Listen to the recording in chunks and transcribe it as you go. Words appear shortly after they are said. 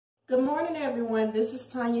Good morning, everyone. This is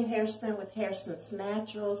Tanya Hairston with Hairston's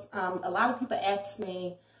Naturals. A lot of people ask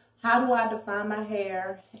me, how do I define my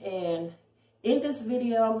hair? And in this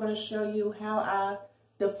video, I'm going to show you how I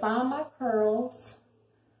define my curls,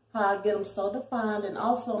 how I get them so defined, and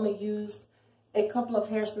also I'm going to use a couple of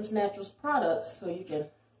Hairston's Naturals products so you can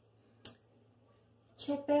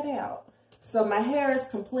check that out. So my hair is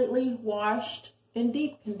completely washed and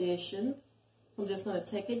deep conditioned. I'm just going to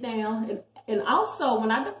take it down. And also, when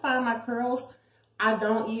I define my curls, I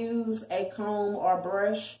don't use a comb or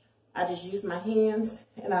brush. I just use my hands.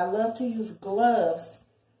 And I love to use gloves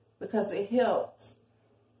because it helps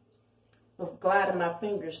with gliding my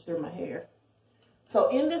fingers through my hair. So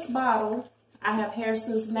in this bottle, I have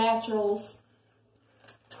Hairston's Naturals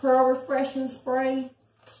Curl Refreshing Spray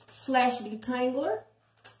 / Detangler.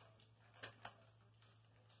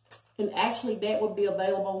 And actually, that would be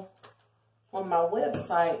available on my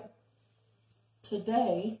website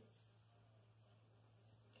today.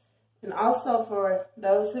 And also, for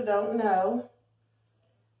those who don't know,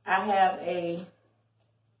 I have a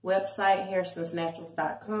website,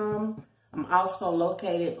 hairstonsnaturals.com. I'm also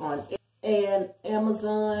located on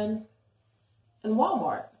Amazon and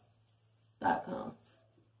Walmart.com.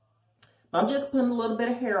 I'm just putting a little bit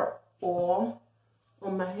of hair oil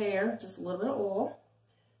on my hair, just a little bit of oil.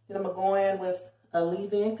 Then I'm going to go in with a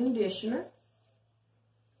leave-in conditioner.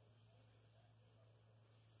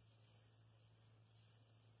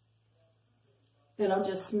 And I'm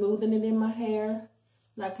just smoothing it in my hair.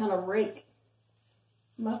 And I kind of rake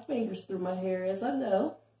my fingers through my hair as I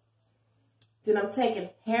go. Then I'm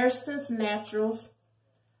taking Hairston's Naturals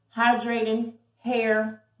Hydrating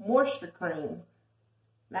Hair Moisture Cream.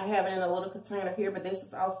 And I have it in a little container here, but this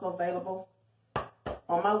is also available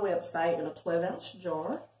on my website in a 12-ounce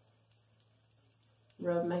jar.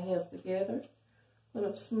 Rub my hands together. I'm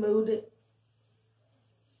going to smooth it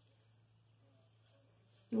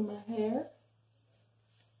through my hair.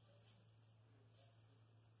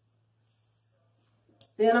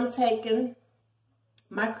 Then I'm taking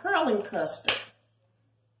my curling custard.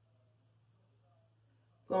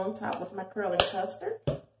 Go on top with my curling custard.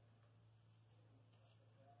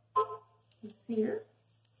 It's here.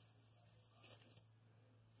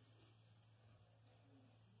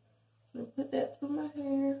 I'll put that through my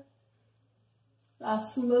hair. I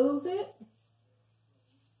smooth it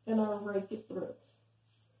and I rake it through.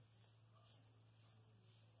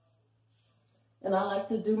 And I like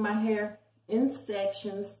to do my hair in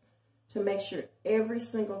sections to make sure every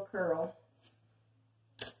single curl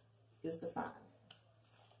is defined.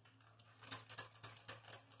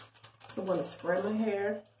 I'm going to spray my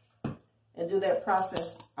hair and do that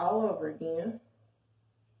process all over again.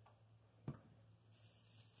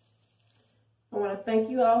 I want to thank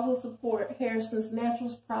you all who support Hairston's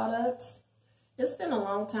Naturals products. It's been a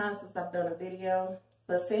long time since I've done a video,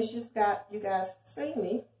 but since you guys seen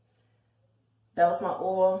me, that was my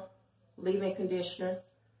oil, leave-in conditioner,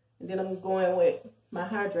 and then I'm going with my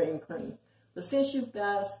hydrating cream. But since you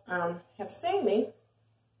guys have seen me,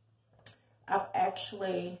 I've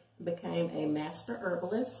actually became a master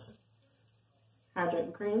herbalist,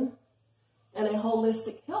 hydrating cream, and a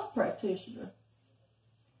holistic health practitioner.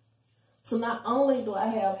 So not only do I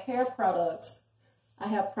have hair products, I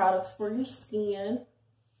have products for your skin,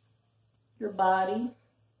 your body,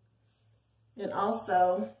 and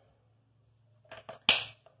also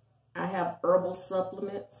I have herbal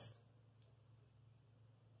supplements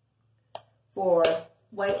for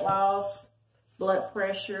weight loss, blood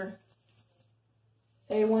pressure,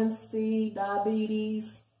 A1C,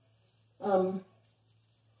 diabetes. I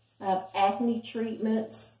have acne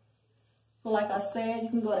treatments. So like I said, you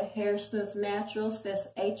can go to Hairston's Naturals. That's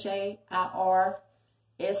HAIRSTONSNATURALS.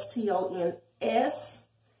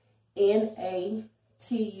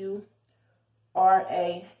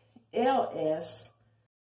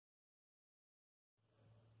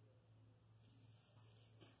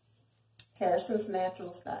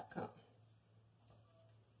 HairstonsNaturals.com.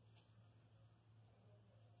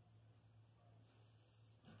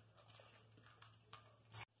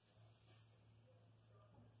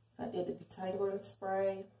 I did a detangling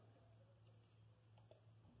spray.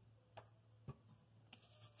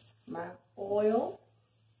 My oil.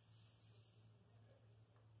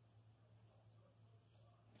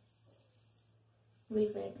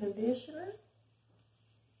 Leave-in conditioner.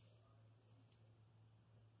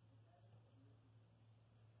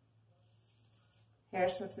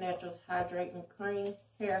 Hairston's Naturals Hydrating Cream,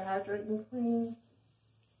 Hair Hydrating Cream.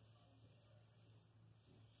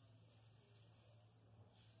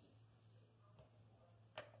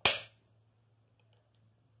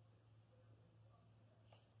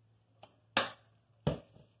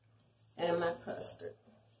 mustard.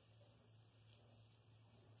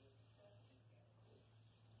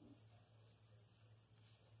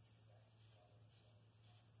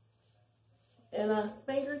 And I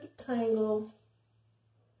fingered the tangle,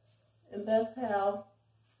 and that's how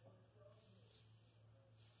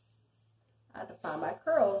I define my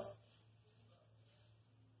curls.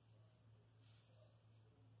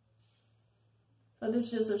 So this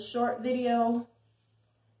is just a short video.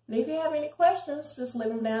 And if you have any questions, just leave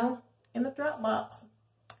them down in the drop box.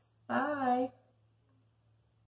 Bye.